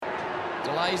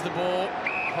Delays the ball.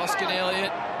 Hoskin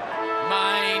Elliott.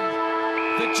 Main.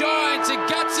 The Giants, a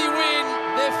gutsy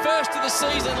win. Their first of the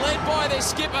season, led by their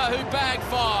skipper who bagged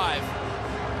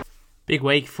 5. Big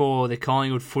week for the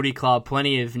Collingwood Footy Club.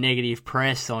 Plenty of negative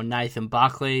press on Nathan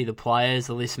Buckley, the players,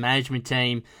 the list management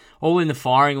team, all in the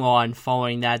firing line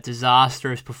following that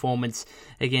disastrous performance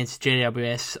against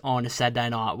GWS on a Saturday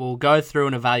night. We'll go through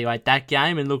and evaluate that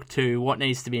game and look to what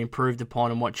needs to be improved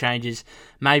upon and what changes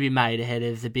may be made ahead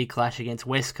of the big clash against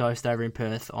West Coast over in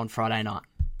Perth on Friday night.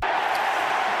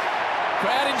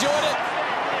 Crowd enjoyed it.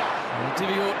 A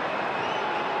difficult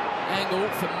angle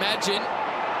for Madgen.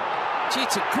 Gee,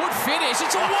 it's a good finish.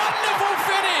 It's a wonderful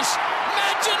finish.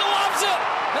 Madgen loves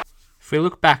it. If we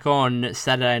look back on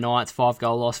Saturday night's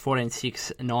 5-goal loss,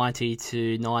 14-6-90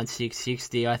 to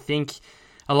 9-6-60, I think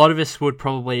a lot of us would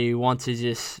probably want to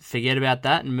just forget about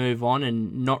that and move on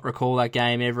and not recall that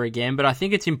game ever again. But I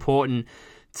think it's important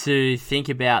to think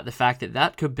about the fact that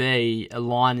that could be a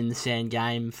line in the sand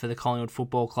game for the Collingwood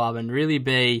Football Club and really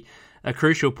be a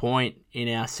crucial point in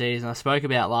our season. I spoke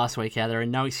about last week how there are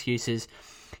no excuses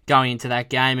going into that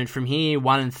game, and from here,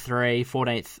 1-3,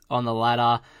 14th on the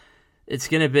ladder, it's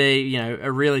going to be,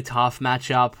 a really tough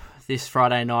matchup this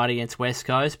Friday night against West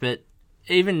Coast. But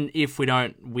even if we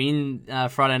don't win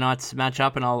Friday night's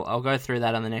matchup, and I'll go through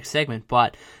that on the next segment,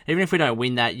 but even if we don't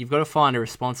win that, you've got to find a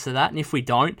response to that, and if we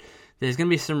don't, there's going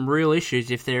to be some real issues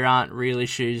if there aren't real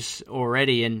issues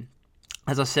already. And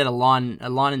as I said, a line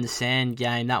in the sand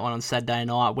game, that one on Saturday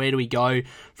night. Where do we go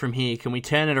from here? Can we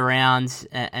turn it around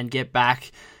and get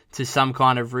back to some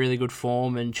kind of really good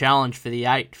form and challenge for the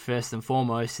 8 first and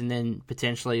foremost, and then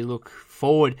potentially look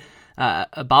forward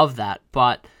above that?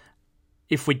 But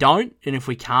if we don't, and if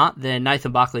we can't, then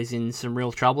Nathan Buckley's in some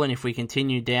real trouble. And if we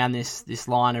continue down this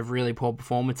line of really poor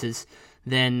performances,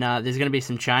 then there's going to be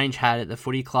some change had at the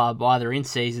footy club, either in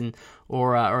season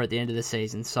or at the end of the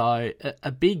season. So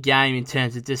a big game in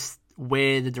terms of just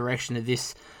where the direction of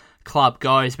this club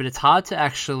goes, but it's hard to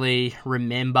actually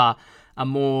remember a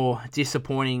more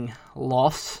disappointing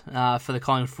loss for the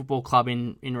Collingwood Football Club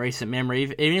in recent memory.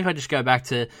 Even if I just go back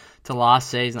to last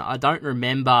season, I don't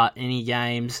remember any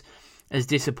games as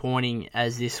disappointing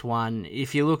as this one.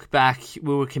 If you look back,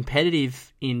 we were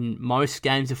competitive in most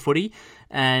games of footy,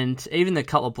 and even the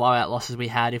couple of blowout losses we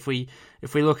had. If we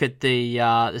look at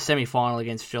the semi-final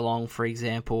against Geelong, for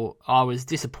example, I was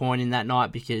disappointed in that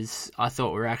night because I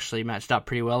thought we were actually matched up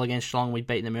pretty well against Geelong. We'd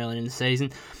beaten them early in the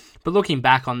season. But looking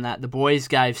back on that, the boys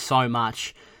gave so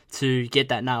much to get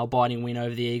that nail-biting win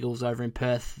over the Eagles over in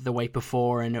Perth the week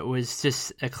before, and it was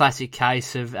just a classic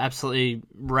case of absolutely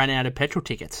ran out of petrol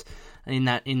tickets in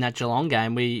that Geelong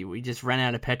game. We just ran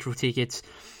out of petrol tickets,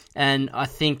 and I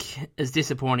think as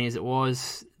disappointing as it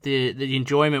was, the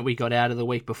enjoyment we got out of the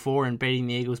week before and beating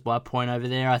the Eagles by a point over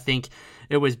there, I think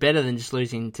it was better than just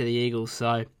losing to the Eagles.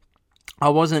 So I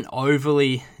wasn't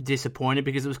overly disappointed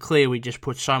because it was clear we just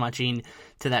put so much in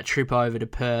to that trip over to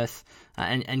Perth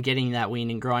and getting that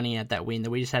win and grinding out that win that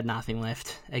we just had nothing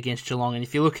left against Geelong. And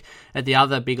if you look at the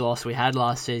other big loss we had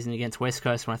last season against West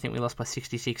Coast, when I think we lost by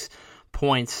 66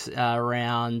 points,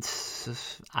 around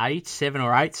 7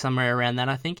 or 8, somewhere around that,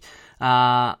 I think.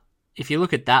 If you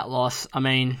look at that loss, I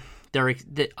mean, I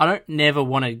don't never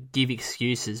want to give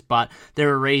excuses, but there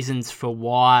are reasons for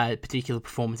why particular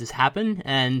performances happen.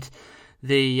 And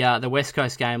the West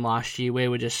Coast game last year, where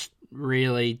we're just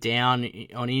really down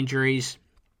on injuries.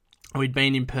 We'd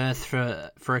been in Perth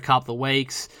for a couple of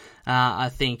weeks. I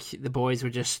think the boys were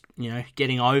just,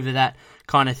 getting over that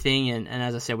kind of thing. And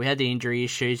as I said, we had the injury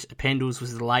issues. Pendles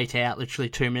was late out, literally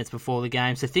 2 minutes before the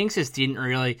game. So things just didn't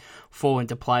really fall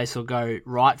into place or go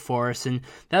right for us. And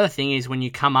the other thing is when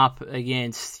you come up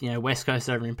against, West Coast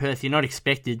over in Perth, you're not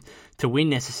expected to win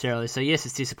necessarily. So yes,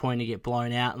 it's disappointing to get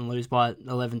blown out and lose by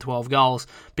 11, 12 goals.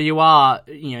 But you are,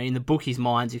 in the bookies'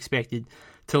 minds, expected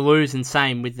to lose, and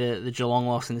same with the Geelong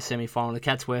loss in the semi-final. The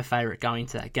Cats were favourite going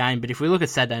into that game, but if we look at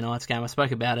Saturday night's game, I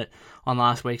spoke about it on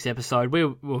last week's episode, we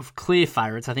were clear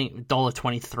favourites. I think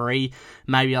 $1.23,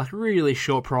 maybe like really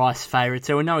short price favourites.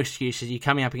 There were no excuses. You're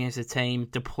coming up against a team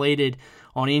depleted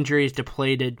on injuries,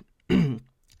 depleted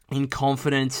in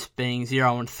confidence, being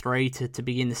 0-3 to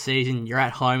begin the season. You're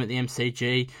at home at the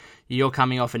MCG. You're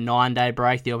coming off a 9-day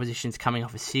break. The opposition's coming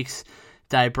off a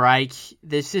 6-day break.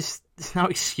 There's no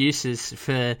excuses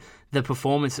for the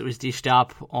performance that was dished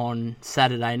up on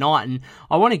Saturday night, and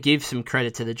I want to give some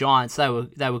credit to the Giants. They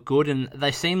were good, and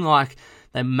they seem like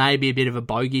they may be a bit of a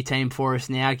bogey team for us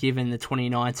now, given the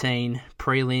 2019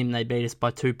 prelim. They beat us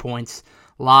by 2 points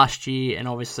last year, and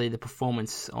obviously the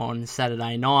performance on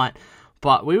Saturday night.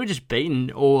 But we were just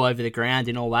beaten all over the ground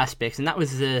in all aspects, and that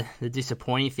was the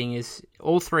disappointing thing, is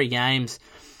all 3 games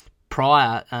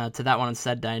prior to that one on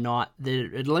Saturday night, there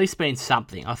had at least been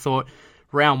something. I thought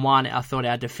round one, I thought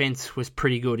our defence was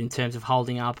pretty good in terms of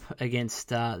holding up against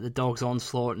the Dogs'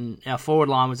 onslaught, and our forward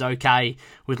line was okay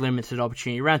with limited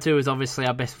opportunity. Round two was obviously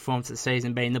our best performance of the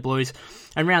season, being the Blues.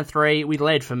 And round three, we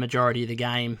led for majority of the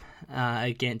game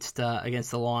against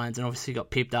the Lions, and obviously got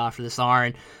pipped after the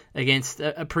siren against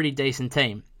a pretty decent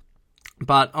team.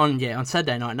 But on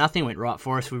Saturday night, nothing went right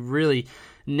for us. We really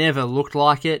never looked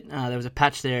like it. There was a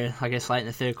patch there, I guess, late in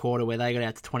the third quarter where they got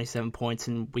out to 27 points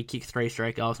and we kicked 3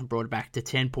 straight goals and brought it back to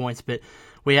 10 points. But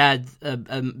we had a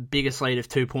biggest lead of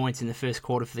 2 points in the first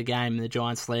quarter for the game, and the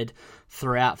Giants led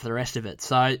throughout for the rest of it.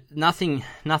 So nothing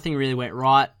really went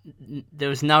right. There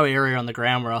was no area on the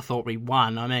ground where I thought we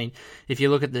won. I mean, if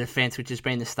you look at the defence, which has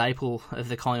been the staple of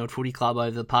the Collingwood Footy Club over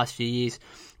the past few years,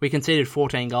 we conceded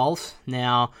 14 goals.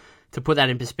 Now, to put that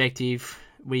in perspective,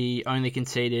 we only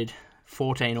conceded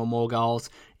 14 or more goals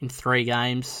in 3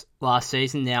 games last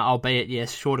season. Now, albeit,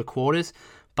 yes, shorter quarters,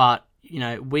 but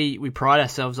we pride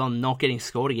ourselves on not getting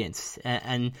scored against.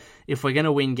 And if we're going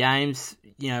to win games,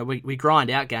 we grind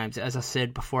out games. As I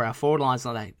said before, our forward line's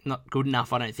not good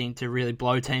enough, I don't think, to really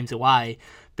blow teams away.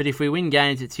 But if we win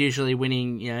games, it's usually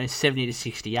winning 70 to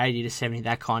 60, 80 to 70,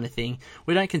 that kind of thing.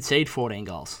 We don't concede 14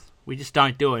 goals. We just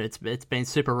don't do it. It's been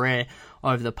super rare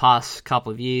over the past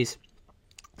couple of years.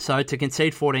 So to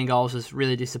concede 14 goals is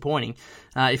really disappointing.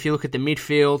 If you look at the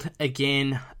midfield,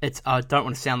 again, I don't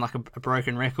want to sound like a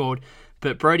broken record,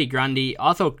 but Brodie Grundy,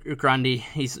 I thought Grundy,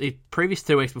 his previous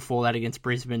 2 weeks before that against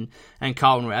Brisbane and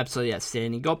Carlton were absolutely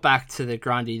outstanding. Got back to the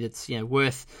Grundy that's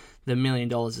worth the $1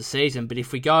 million a season. But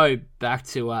if we go back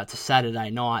to Saturday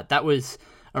night, that was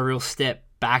a real step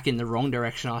back in the wrong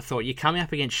direction. I thought you're coming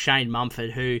up against Shane Mumford,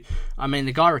 who, I mean,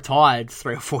 the guy retired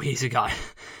 3 or 4 years ago.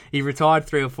 He retired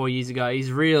 3 or 4 years ago.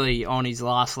 He's really on his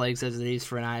last legs as it is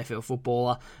for an AFL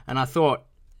footballer, and I thought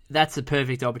that's the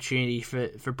perfect opportunity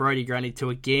for Brodie Grundy to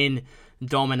again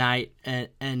dominate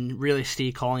and really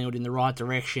steer Collingwood in the right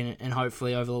direction and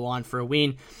hopefully over the line for a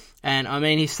win. And, I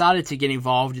mean, he started to get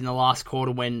involved in the last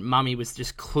quarter when Mummy was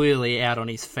just clearly out on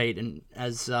his feet. And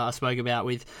as I spoke about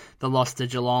with the loss to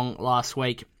Geelong last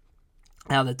week,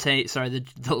 the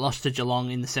loss to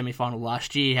Geelong in the semi-final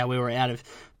last year, how we were out of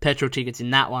petrol tickets in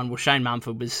that one. Well, Shane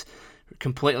Mumford was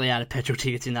completely out of petrol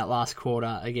tickets in that last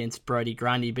quarter against Brodie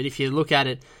Grundy. But if you look at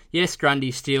it, yes,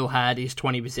 Grundy still had his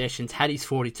 20 possessions, had his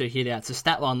 42 hit-outs. The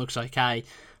stat line looks okay,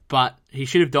 but he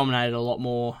should have dominated a lot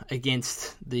more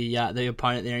against the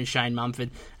opponent there in Shane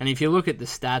Mumford. And if you look at the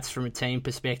stats from a team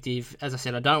perspective, as I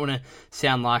said, I don't want to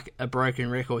sound like a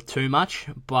broken record too much,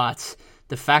 but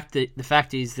the fact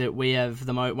is that we have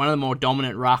one of the more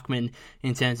dominant ruckmen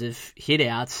in terms of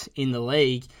hit-outs in the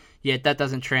league, yet that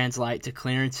doesn't translate to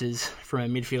clearances from a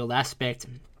midfield aspect.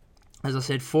 As I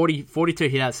said, 42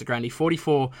 hit-outs to Grundy,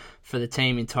 44 for the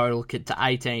team in total to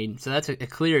 18. So that's a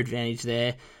clear advantage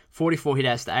there. 44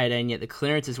 hit-outs to 18, yet the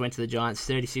clearances went to the Giants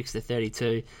 36 to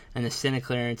 32, and the centre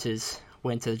clearances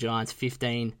went to the Giants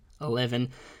 15-11.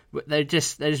 They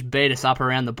just beat us up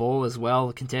around the ball as well.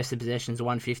 The contested possessions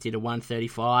 150 to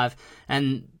 135,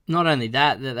 and not only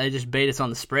that, they just beat us on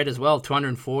the spread as well.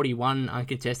 241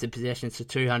 uncontested possessions to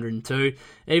 202.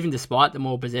 Even despite the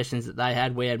more possessions that they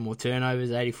had, we had more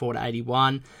turnovers, 84 to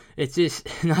 81. It's just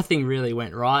nothing really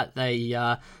went right. They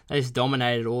just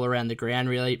dominated all around the ground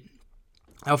really.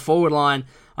 Our forward line,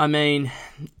 I mean,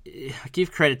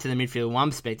 give credit to the midfield in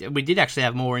one perspective. We did actually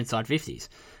have more inside 50s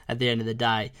at the end of the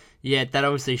day. Yet that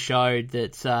obviously showed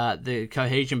that the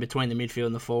cohesion between the midfield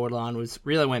and the forward line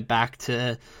really went back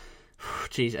to,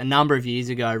 a number of years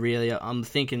ago, really. I'm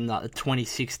thinking like the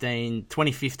 2015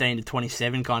 to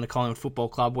 27 kind of Collingwood Football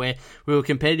Club, where we were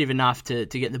competitive enough to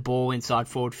get the ball inside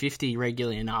forward 50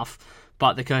 regularly enough,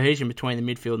 but the cohesion between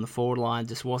the midfield and the forward line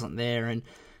just wasn't there. And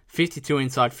 52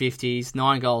 inside 50s,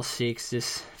 9 goals, 6,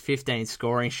 just 15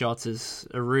 scoring shots is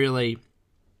a really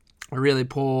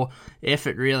poor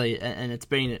effort, really, and it's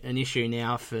been an issue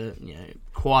now for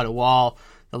quite a while.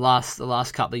 The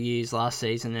last couple of years, last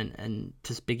season, and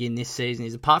to begin this season,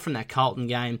 is apart from that Carlton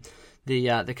game,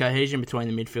 the cohesion between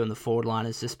the midfield and the forward line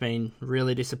has just been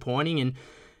really disappointing, and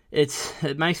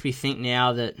it makes me think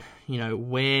now that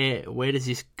where does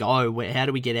this go? How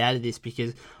do we get out of this?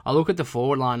 Because I look at the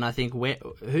forward line and I think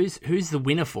who's the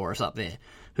winner for us up there?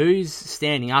 Who's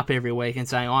standing up every week and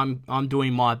saying I'm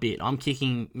doing my bit? I'm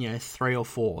kicking 3 or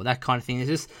 4, that kind of thing. It's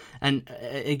just, and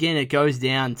again, it goes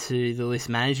down to the list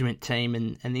management team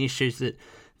and the issues that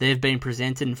they've been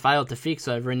presented and failed to fix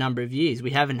over a number of years.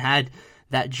 We haven't had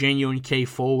that genuine key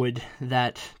forward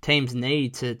that teams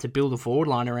need to build a forward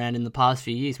line around in the past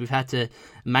few years. We've had to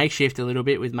makeshift a little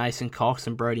bit with Mason Cox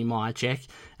and Brody Myercheck,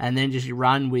 and then just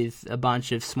run with a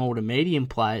bunch of small to medium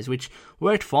players, which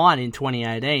worked fine in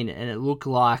 2018, and it looked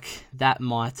like that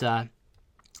might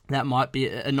be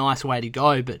a nice way to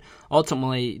go. But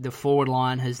ultimately, the forward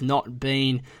line has not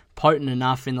been potent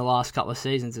enough in the last couple of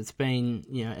seasons. It's been,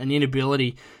 an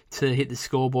inability to hit the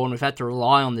scoreboard, and we've had to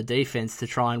rely on the defense to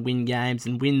try and win games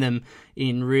and win them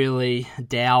in really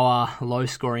dour,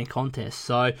 low-scoring contests.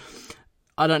 So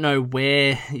I don't know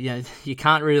where, you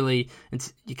can't really,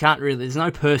 there's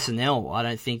no personnel, I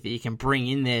don't think, that you can bring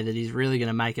in there that is really going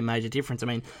to make a major difference. I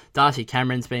mean, Darcy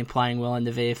Cameron's been playing well in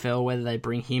the VFL, whether they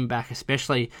bring him back,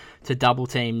 especially to double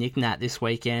team Nick Nat this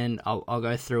weekend, I'll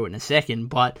go through it in a second,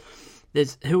 but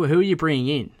who are you bringing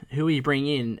in? Who are you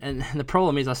bringing in? And the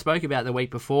problem is, I spoke about the week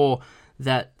before,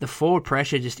 that the forward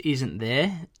pressure just isn't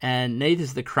there, and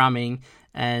neither's the crumbing.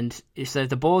 And so if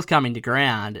the ball's coming to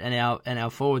ground and our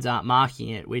forwards aren't marking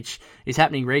it, which is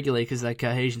happening regularly because the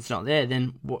cohesion's not there,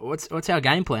 then what's our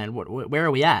game plan? Where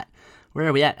are we at?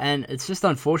 And it's just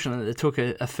unfortunate that it took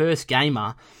a first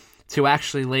gamer to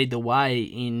actually lead the way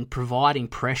in providing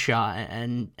pressure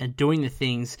and doing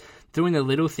the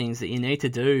little things that you need to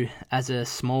do as a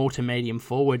small to medium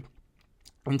forward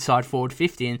inside forward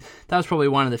 50. And that was probably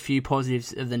one of the few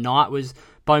positives of the night was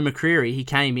Bo McCreery. He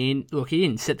came in, he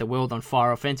didn't set the world on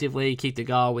fire offensively. He kicked a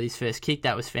goal with his first kick.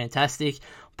 That was fantastic.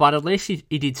 But at least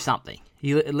he did something.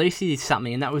 At least he did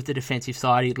something, and that was the defensive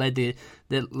side. He led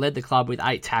the club with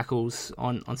 8 tackles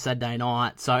on Saturday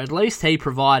night. So at least he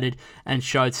provided and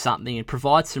showed something and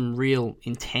provides some real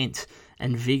intent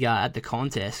and vigour at the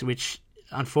contest, which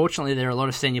unfortunately there are a lot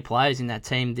of senior players in that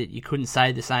team that you couldn't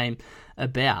say the same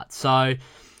about. So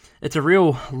it's a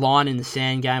real line in the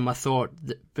sand game, I thought,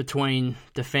 between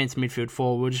defence, midfield,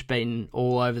 forward. We're just beaten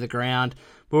all over the ground.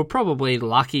 We were probably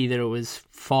lucky that it was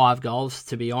 5 goals,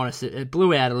 to be honest. It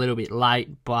blew out a little bit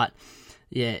late, but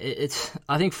yeah,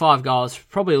 I think 5 goals,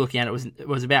 probably looking at it,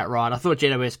 was about right. I thought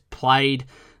GWS played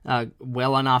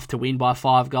well enough to win by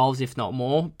 5 goals, if not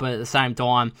more, but at the same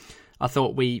time, I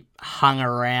thought we hung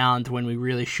around when we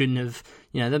really shouldn't have.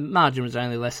 The margin was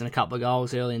only less than a couple of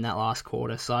goals early in that last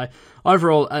quarter. So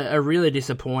overall, a really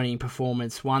disappointing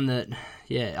performance. One that,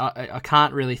 I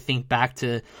can't really think back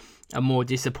to a more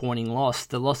disappointing loss.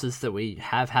 The losses that we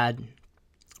have had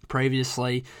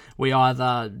previously, we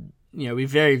either, we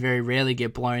very, very rarely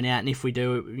get blown out. And if we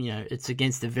do, it's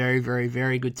against a very, very,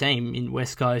 very good team in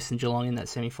West Coast and Geelong in that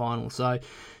semi-final. So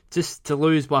just to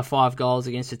lose by 5 goals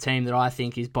against a team that I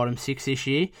think is bottom 6 this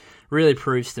year really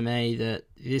proves to me that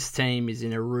this team is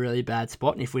in a really bad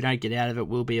spot, and if we don't get out of it,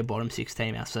 we'll be a bottom 6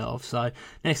 team ourselves. So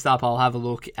next up, I'll have a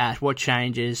look at what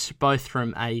changes, both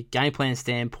from a game plan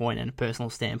standpoint and a personal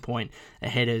standpoint,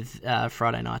 ahead of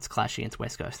Friday night's clash against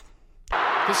West Coast.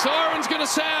 The siren's going to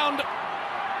sound.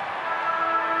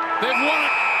 They've won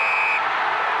it.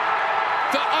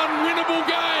 The unwinnable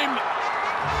game.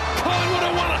 Collingwood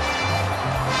have won it.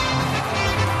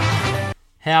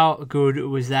 How good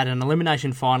was that? An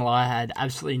elimination final I had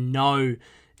absolutely no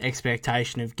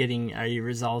expectation of getting a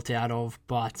result out of,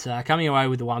 but coming away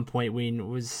with the 1-point win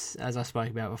was, as I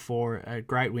spoke about before, a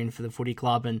great win for the footy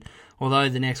club. And although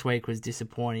the next week was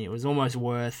disappointing, it was almost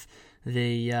worth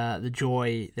the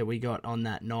joy that we got on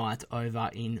that night over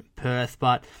in Perth.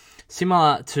 But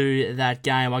similar to that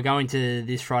game, I go into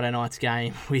this Friday night's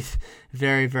game with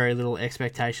very, very little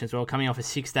expectation as well, coming off a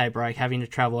 6-day break, having to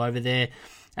travel over there.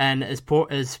 And as poor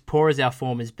as our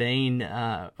form has been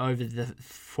over the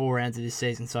 4 rounds of this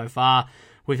season so far,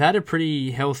 we've had a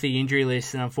pretty healthy injury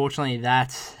list, and unfortunately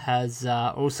that has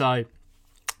also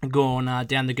gone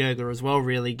down the gurgler as well,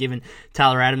 really, given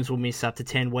Taylor Adams will miss up to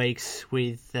 10 weeks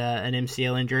with an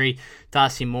MCL injury.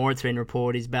 Darcy Moore, it's been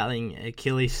reported, is battling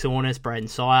Achilles soreness. Braden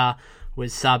Sire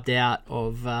was subbed out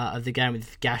of the game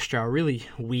with gastro. A really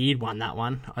weird one, that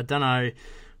one. I don't know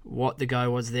what the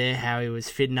go was there, how he was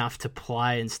fit enough to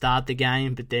play and start the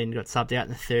game, but then got subbed out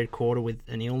in the third quarter with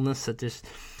an illness. It just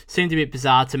seemed a bit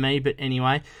bizarre to me, but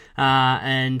anyway.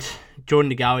 And Jordan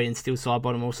De Goey and Steele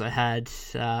Sidebottom also had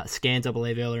scans, I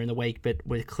believe, earlier in the week, but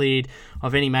were cleared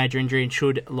of any major injury and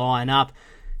should line up.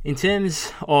 In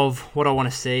terms of what I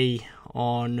want to see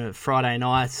on Friday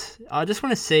night, I just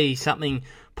want to see something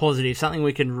positive, something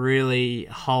we can really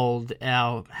hold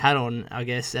our hat on, I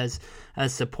guess, as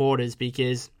supporters,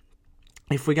 because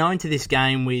if we go into this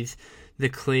game with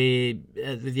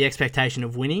the expectation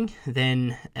of winning,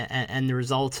 then and the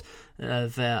result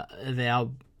of our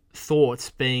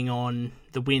thoughts being on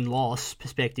the win-loss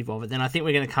perspective of it, then I think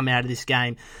we're going to come out of this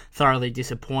game thoroughly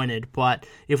disappointed. But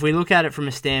if we look at it from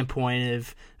a standpoint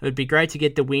of, it would be great to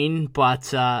get the win,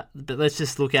 but let's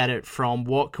just look at it from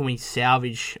what can we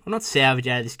salvage, well, not salvage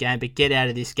out of this game, but get out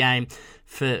of this game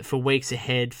for weeks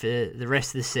ahead, for the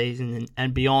rest of the season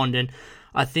and beyond. And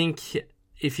I think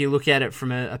if you look at it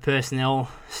from a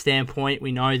personnel standpoint,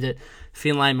 we know that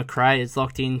Finlay Macrae is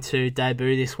locked into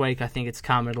debut this week. I think it's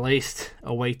come at least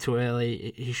a week too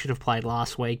early. He should have played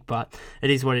last week, but it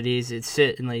is what it is. It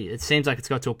seems like it's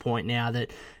got to a point now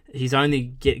that he's only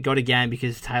got a game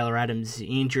because of Taylor Adams'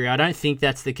 injury. I don't think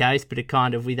that's the case, but it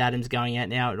kind of, with Adams going out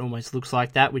now, it almost looks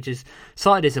like that, which is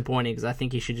slightly disappointing because I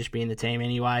think he should just be in the team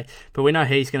anyway. But we know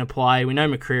he's going to play. We know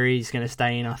McCreary's going to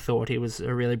stay in. I thought he was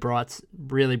a really bright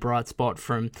spot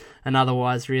from an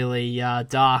otherwise really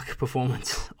dark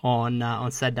performance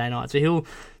on Saturday night. So he'll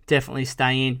definitely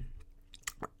stay in.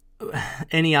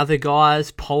 Any other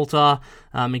guys? Poulter,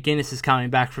 McGuinness is coming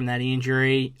back from that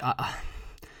injury.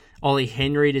 Ollie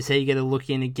Henry, does he get a look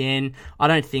in again? I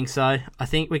don't think so. I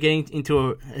think we're getting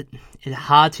into a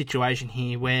hard situation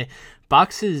here where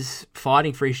Bucks is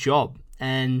fighting for his job,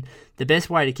 and the best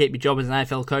way to keep your job as an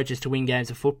AFL coach is to win games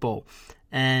of football.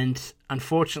 And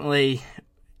unfortunately,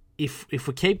 if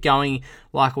we keep going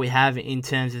like we have in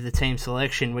terms of the team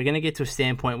selection, we're going to get to a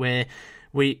standpoint where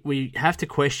we have to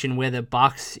question whether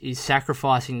Bucks is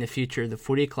sacrificing the future of the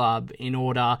footy club in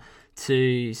order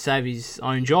to save his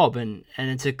own job, and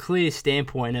it's a clear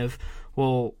standpoint of,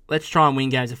 well, let's try and win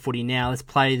games of footy now. Let's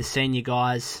play the senior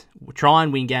guys. We'll try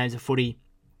and win games of footy,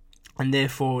 and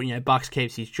therefore, Bucks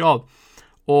keeps his job.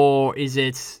 Or is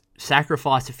it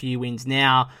sacrifice a few wins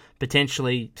now,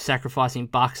 potentially sacrificing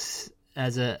Bucks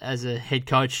as a head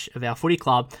coach of our footy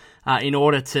club in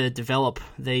order to develop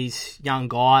these young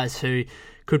guys who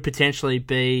could potentially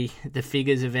be the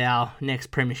figures of our next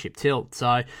premiership tilt.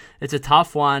 So it's a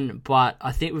tough one, but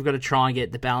I think we've got to try and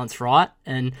get the balance right.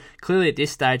 And clearly at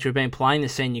this stage, we've been playing the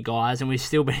senior guys and we've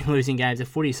still been losing games of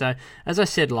footy. So as I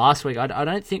said last week, I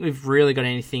don't think we've really got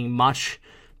anything much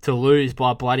to lose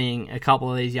by bloodying a couple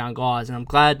of these young guys. And I'm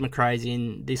glad Macrae's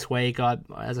in this week.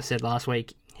 As I said last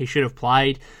week, he should have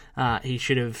played. He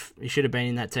should have been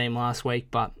in that team last week,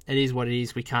 but it is what it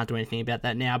is. We can't do anything about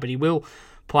that now, but he will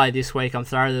play this week. I'm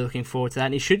thoroughly looking forward to that,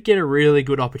 and he should get a really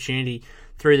good opportunity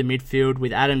through the midfield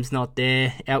with Adams not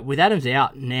there. With Adams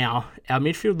out now, our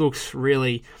midfield looks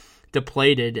really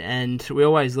depleted, and we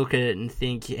always look at it and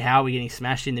think, how are we getting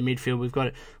smashed in the midfield? We've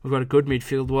got a good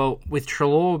midfield. Well, with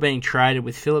Treloar being traded,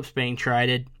 with Phillips being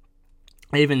traded,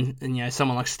 even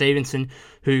someone like Stevenson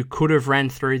who could have ran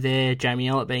through there, Jamie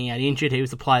Ellett being out injured, he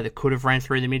was the player that could have ran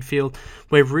through the midfield.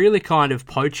 We're really kind of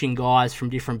poaching guys from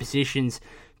different positions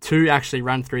to actually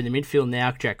run through the midfield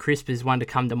now. Jack Crisp is one to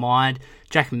come to mind.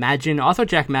 Jack Madgen, I thought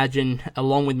Jack Madgen,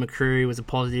 along with McCreary, was a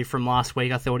positive from last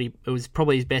week. I thought it was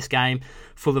probably his best game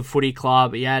for the footy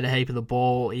club. He had a heap of the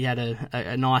ball. He had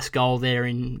a nice goal there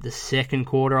in the second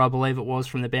quarter, I believe it was,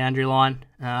 from the boundary line.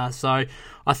 So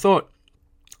I thought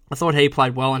he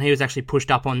played well, and he was actually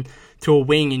pushed up on to a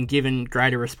wing and given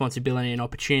greater responsibility and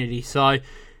opportunity. So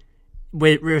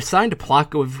we're starting to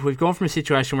pluck. We've gone from a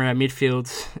situation where our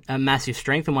midfield's a massive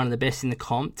strength and one of the best in the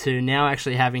comp to now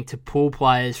actually having to pull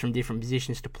players from different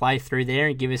positions to play through there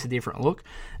and give us a different look.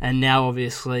 And now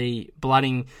obviously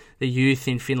blooding the youth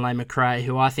in Finlay Macrae,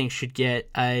 who I think should get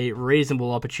a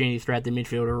reasonable opportunity throughout the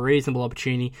midfield, a reasonable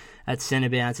opportunity at centre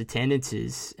bounce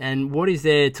attendances. And what is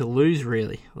there to lose,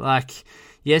 really?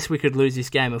 Yes, we could lose this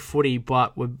game of footy,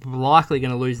 but we're likely going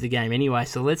to lose the game anyway.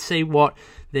 So let's see what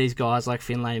these guys like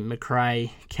Finlay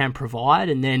Macrae can provide,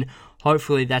 and then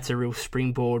hopefully that's a real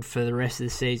springboard for the rest of the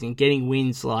season, getting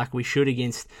wins like we should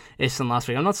against Essendon last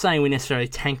week. I'm not saying we necessarily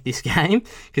tank this game,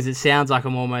 because it sounds like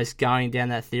I'm almost going down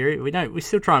that theory. We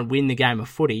still try and win the game of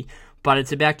footy, but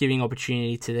it's about giving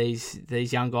opportunity to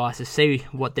these young guys to see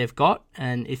what they've got,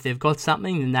 and if they've got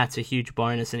something, then that's a huge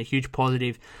bonus and a huge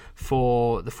positive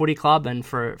for the footy club and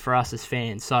for us as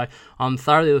fans. So I'm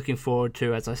thoroughly looking forward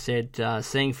to, as I said,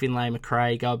 seeing Finlay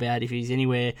Macrae go about. If he's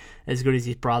anywhere as good as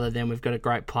his brother, then we've got a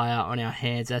great player on our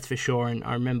hands, that's for sure. And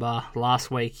I remember last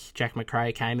week Jack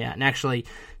Macrae came out and actually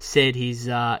said his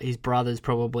brother's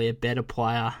probably a better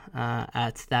player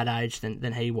at that age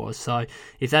than he was. So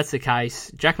if that's the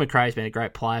case, Jack Macrae's been a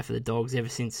great player for the Dogs ever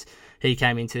since he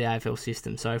came into the AFL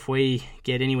system. So if we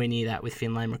get anywhere near that with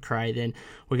Finlay Macrae, then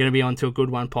we're going to be on to a good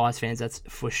one, Pies fans, that's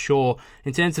for sure.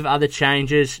 In terms of other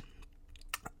changes,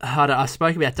 I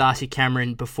spoke about Darcy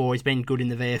Cameron before. He's been good in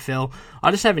the VFL. I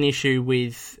just have an issue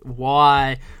with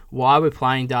why we're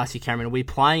playing Darcy Cameron. Are we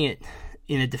playing it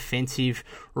in a defensive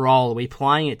role? Are we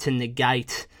playing it to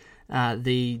negate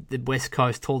the West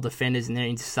Coast tall defenders and their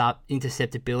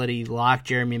interceptability, like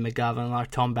Jeremy McGovern,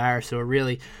 like Tom Barras, who are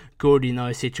really good in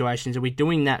those situations. Are we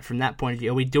doing that from that point of view?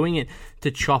 Are we doing it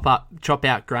to chop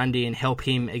out Grundy and help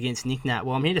him against Nick Nat?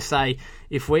 Well, I'm here to say,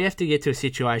 if we have to get to a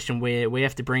situation where we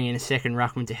have to bring in a second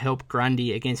ruckman to help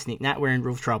Grundy against Nick Nat, we're in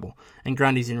real trouble. And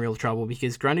Grundy's in real trouble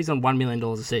because Grundy's on $1 million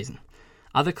a season.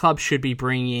 Other clubs should be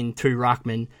bringing in 2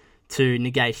 ruckmen to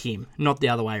negate him, not the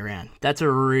other way around. That's a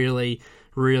really,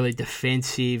 really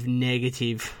defensive,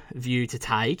 negative view to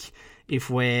take if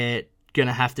we're going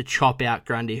to have to chop out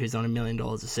Grundy, who's on $1 million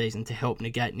a season, to help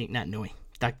negate Nick Naitanui.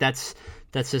 That's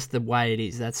just the way it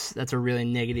is. That's a really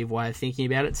negative way of thinking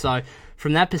about it. So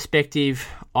from that perspective,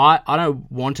 I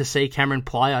don't want to see Cameron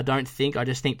play. I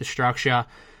just think the structure,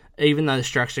 even though the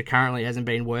structure currently hasn't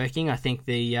been working, I think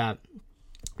the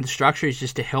structure is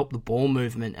just to help the ball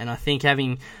movement. And I think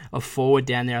having a forward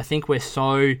down there, I think we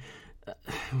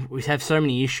have so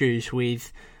many issues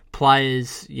with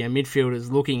players,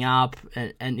 midfielders looking up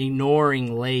and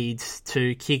ignoring leads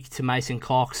to kick to Mason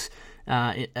Cox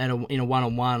in a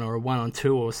one-on-one or a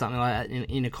one-on-two or something like that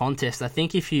in a contest. I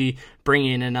think if you bring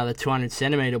in another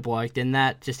 200-centimetre bloke, then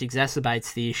that just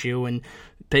exacerbates the issue, and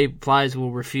players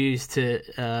will refuse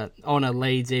to honour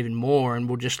leads even more and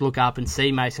will just look up and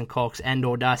see Mason Cox and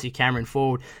or Darcy Cameron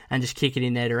forward and just kick it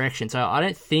in their direction. So I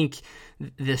don't think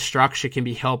the structure can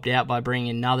be helped out by bringing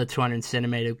another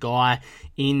 200-centimetre guy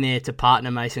in there to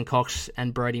partner Mason Cox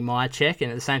and Brody Mihocek.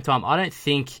 And at the same time, I don't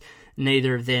think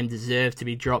neither of them deserve to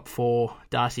be dropped for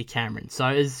Darcy Cameron.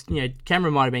 So,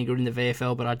 Cameron might have been good in the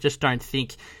VFL, but I just don't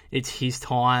think it's his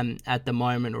time at the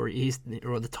moment, or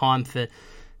the time for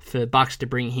Bucks to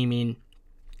bring him in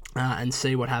and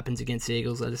see what happens against the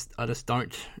Eagles. I just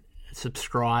don't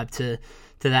subscribe to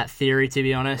that theory, to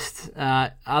be honest.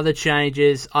 Other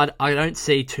changes, I don't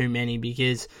see too many,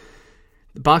 because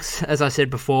the Bucks, as I said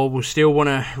before, will still want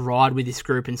to ride with this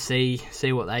group and see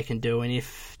what they can do. And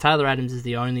if Taylor Adams is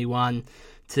the only one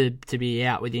to be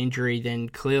out with injury, then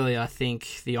clearly I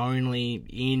think the only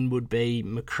in would be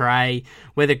Macrae.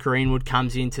 Whether Greenwood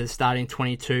comes into the starting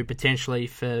 22 potentially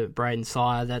for Braden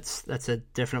Sire, that's a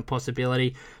definite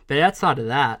possibility. But outside of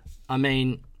that, I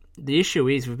mean, the issue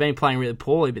is we've been playing really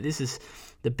poorly, but this is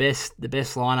the best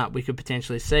lineup we could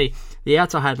potentially see. The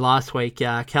outs I had last week,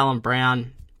 Callum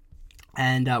Brown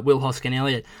and Will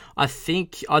Hoskin-Elliott. I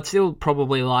think I'd still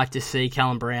probably like to see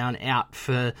Callum Brown out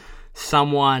for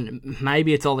someone.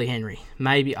 Maybe it's Ollie Henry.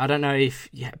 Maybe, I don't know if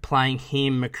playing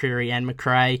him, McCreery and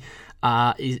Macrae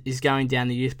is going down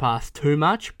the youth path too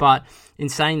much. But in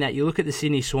saying that, you look at the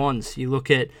Sydney Swans, you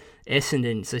look at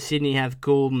Essendon. So Sydney have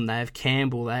Goulden, they have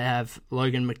Campbell, they have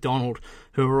Logan McDonald,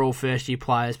 who are all first-year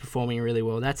players performing really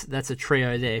well. That's a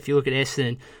trio there. If you look at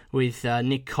Essendon with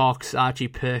Nick Cox, Archie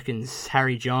Perkins,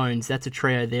 Harry Jones, that's a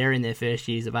trio there in their first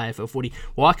years of AFL footy.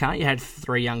 Why can't you have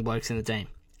 3 young blokes in the team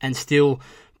and still,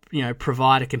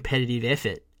 provide a competitive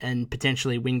effort and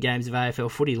potentially win games of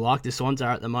AFL footy like the Swans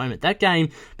are at the moment? That game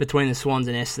between the Swans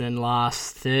and Essendon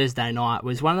last Thursday night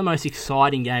was one of the most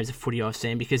exciting games of footy I've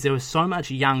seen, because there was so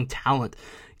much young talent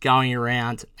going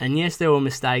around. And yes, there were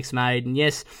mistakes made, and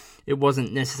yes, it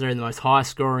wasn't necessarily the most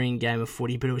high-scoring game of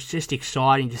footy, but it was just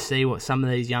exciting to see what some of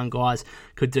these young guys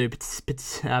could do,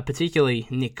 particularly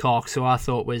Nick Cox, who I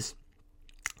thought was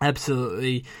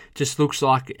absolutely just looks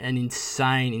like an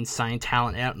insane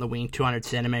talent out in the wing. 200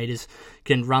 centimetres,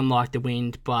 can run like the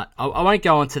wind. But I won't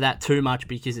go into that too much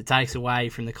because it takes away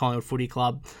from the Collingwood Footy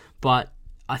Club. But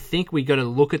I think we got to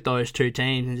look at those two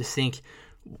teams and just think,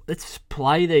 let's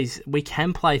play these. We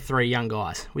can play 3 young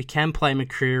guys. We can play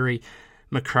McCreery,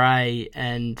 Macrae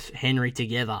and Henry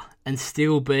together and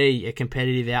still be a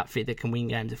competitive outfit that can win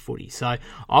games of footy. So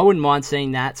I wouldn't mind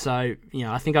seeing that. So,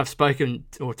 I think I've spoken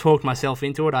or talked myself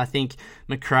into it. I think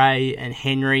Macrae and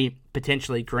Henry,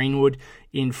 potentially Greenwood,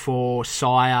 in for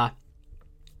Sire,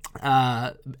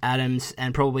 Adams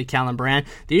and probably Callum Brown.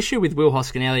 The issue with Will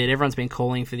Hoskin-Elliott, everyone's been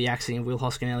calling for the axing of Will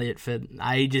Hoskin-Elliott for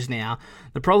ages now.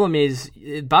 The problem is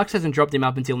Bucks hasn't dropped him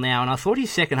up until now, and I thought his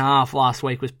second half last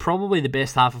week was probably the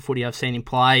best half of footy I've seen him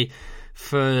play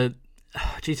for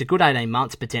a good 18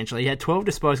 months potentially. He had 12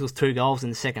 disposals, 2 goals in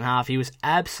the second half. He was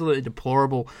absolutely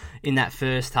deplorable in that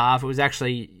first half. It was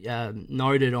actually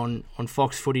noted on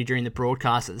Fox Footy during the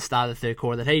broadcast at the start of the third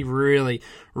quarter that he really,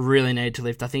 really needed to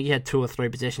lift. I think he had 2 or 3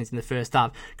 possessions in the first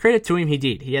half. Credit to him, he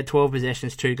did. He had 12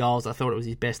 possessions, 2 goals. I thought it was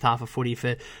his best half of footy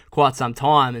for quite some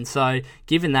time. And so,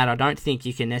 given that, I don't think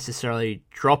you can necessarily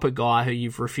drop a guy who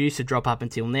you've refused to drop up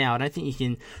until now. I don't think you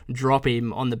can drop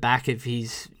him on the back of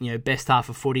his best half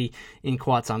of footy in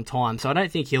quite some time. So I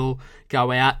don't think he'll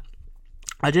go out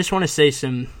I just want to see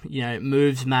some,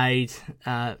 moves made,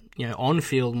 on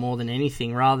field more than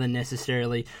anything, rather than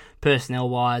necessarily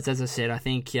personnel-wise. As I said, I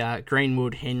think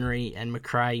Greenwood, Henry, and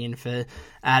McRae in for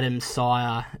Adams,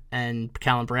 Sire, and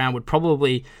Callum Brown would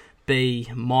probably be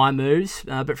my moves.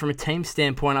 But from a team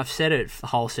standpoint, I've said it for the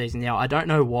whole season now. I don't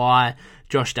know why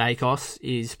Josh Dacos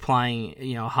is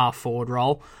playing, a half-forward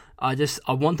role. I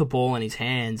want the ball in his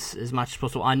hands as much as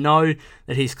possible. I know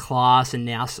that his class and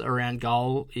nous around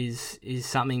goal is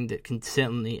something that can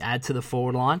certainly add to the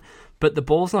forward line, but the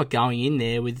ball's not going in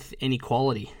there with any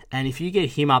quality. And if you get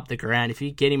him up the ground, if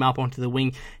you get him up onto the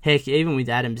wing, heck, even with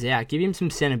Adams out, give him some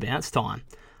centre bounce time.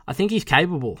 I think he's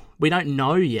capable. We don't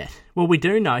know yet. Well, we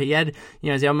do know. He had,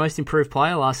 as our most improved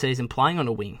player last season playing on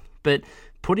a wing, but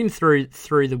put him through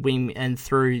the wing and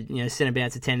through centre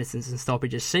bounce attendances and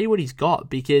stoppages. See what he's got,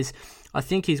 because I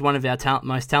think he's one of our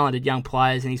most talented young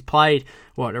players, and he's played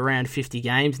around 50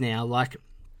 games now. Like,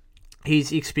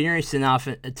 he's experienced enough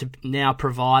to now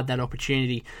provide that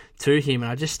opportunity to him,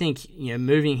 and I just think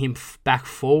moving him back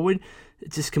forward,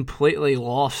 it just completely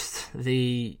lost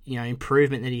the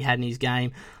improvement that he had in his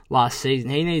game last season.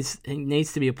 He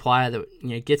needs to be a player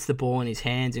that gets the ball in his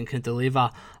hands and can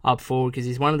deliver up forward, because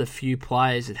he's one of the few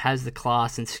players that has the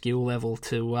class and skill level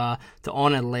to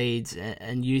honour leads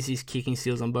and use his kicking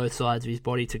skills on both sides of his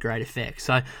body to great effect.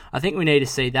 So I think we need to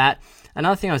see that.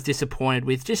 Another thing I was disappointed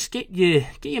with, just get your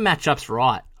matchups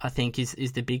right, I think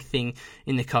is the big thing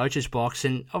in the coach's box.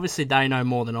 And obviously they know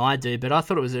more than I do, but I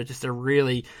thought it was just a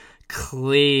really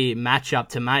clear matchup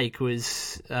to make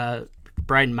was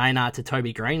Braden Maynard to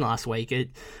Toby Green last week.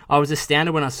 I was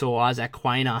astounded when I saw Isaac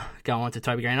Quaynor go on to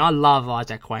Toby Green. I love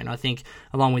Isaac Quaynor. I think,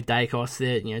 along with Dacos,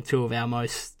 they're two of our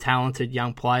most talented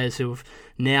young players who have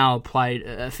now played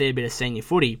a fair bit of senior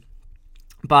footy.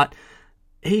 But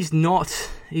he's not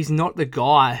the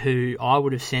guy who I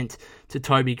would have sent to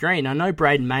Toby Green. I know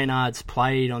Braden Maynard's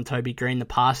played on Toby Green in the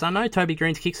past. I know Toby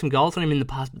Green's kicked some goals on him in the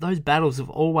past, but those battles have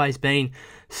always been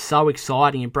so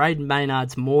exciting, and Braden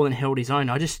Maynard's more than held his own.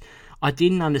 I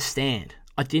didn't understand.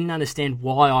 I didn't understand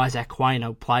why Isaac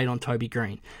Quaynor played on Toby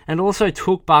Green. And it also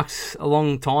took Bucks a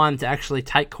long time to actually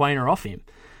take Quaynor off him.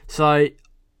 So,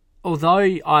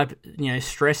 although I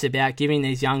stress about giving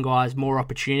these young guys more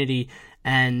opportunity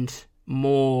and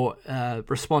more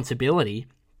responsibility,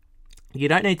 you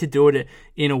don't need to do it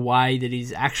in a way that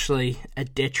is actually a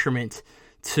detriment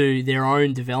to their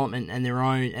own development and their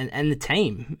own and the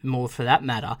team, more for that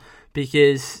matter,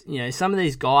 because some of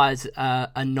these guys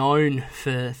are known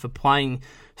for playing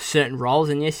certain roles,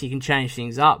 and yes, you can change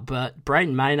things up, but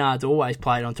Braden Maynard's always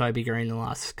played on Toby Green the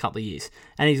last couple of years,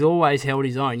 and he's always held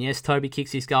his own. Yes, Toby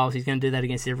kicks his goals, he's going to do that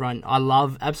against everyone. I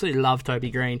absolutely love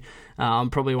Toby Green. I'm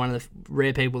probably one of the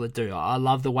rare people that do. I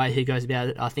love the way he goes about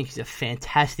it. I think he's a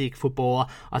fantastic footballer.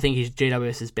 I think he's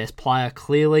GWS's best player,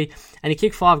 clearly, and he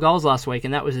kicked 5 goals last week,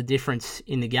 and that was a difference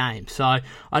in the game. So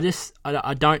I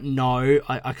don't know.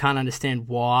 I can't understand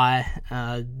why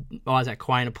Isaac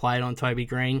Quaynor played on Toby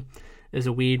Green. It was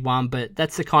a weird one, but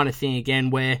that's the kind of thing,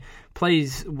 again, where,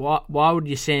 please, why would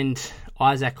you send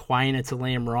Isaac Quaynor to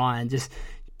Liam Ryan? Just,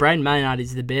 Braden Maynard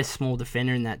is the best small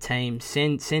defender in that team.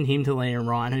 Send him to Liam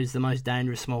Ryan, who's the most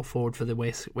dangerous small forward for the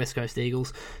West Coast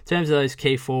Eagles. In terms of those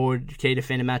key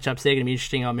defender matchups, they're going to be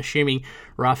interesting. I'm assuming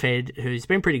Roughhead, who's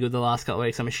been pretty good the last couple of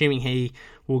weeks, I'm assuming he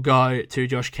will go to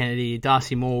Josh Kennedy.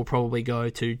 Darcy Moore will probably go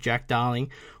to Jack Darling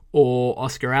or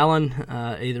Oscar Allen,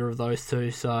 either of those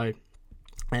two. So,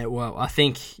 I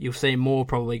think you'll see Moore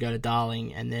probably go to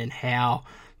Darling, and then Howe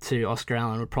to Oscar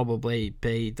Allen would probably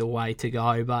be the way to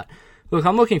go. But look,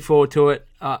 I'm looking forward to it.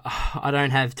 I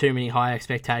don't have too many high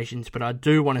expectations, but I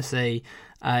do want to see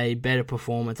a better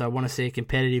performance. I want to see a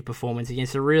competitive performance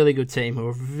against a really good team who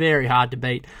are very hard to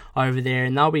beat over there,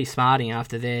 and they'll be smarting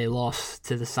after their loss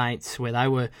to the Saints, where they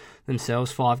were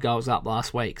themselves 5 goals up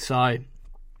last week. So,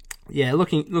 yeah,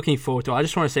 looking forward to it. I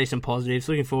just want to see some positives.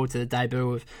 Looking forward to the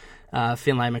debut of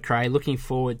Finlay McRae. Looking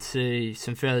forward to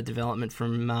some further development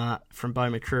from Beau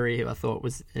McCreary, who I thought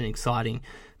was an exciting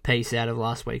piece out of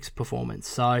last week's performance.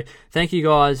 So thank you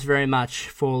guys very much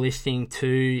for listening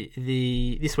to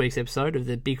this week's episode of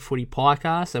the Big Footy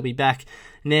Piecast. I'll be back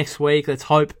next week. Let's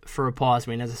hope for a Pies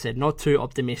win. As I said, not too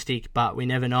optimistic, but we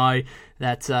never know.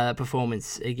 That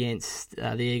performance against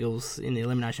the Eagles in the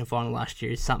elimination final last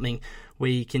year is something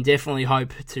we can definitely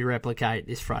hope to replicate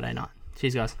this Friday night.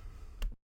 Cheers, guys.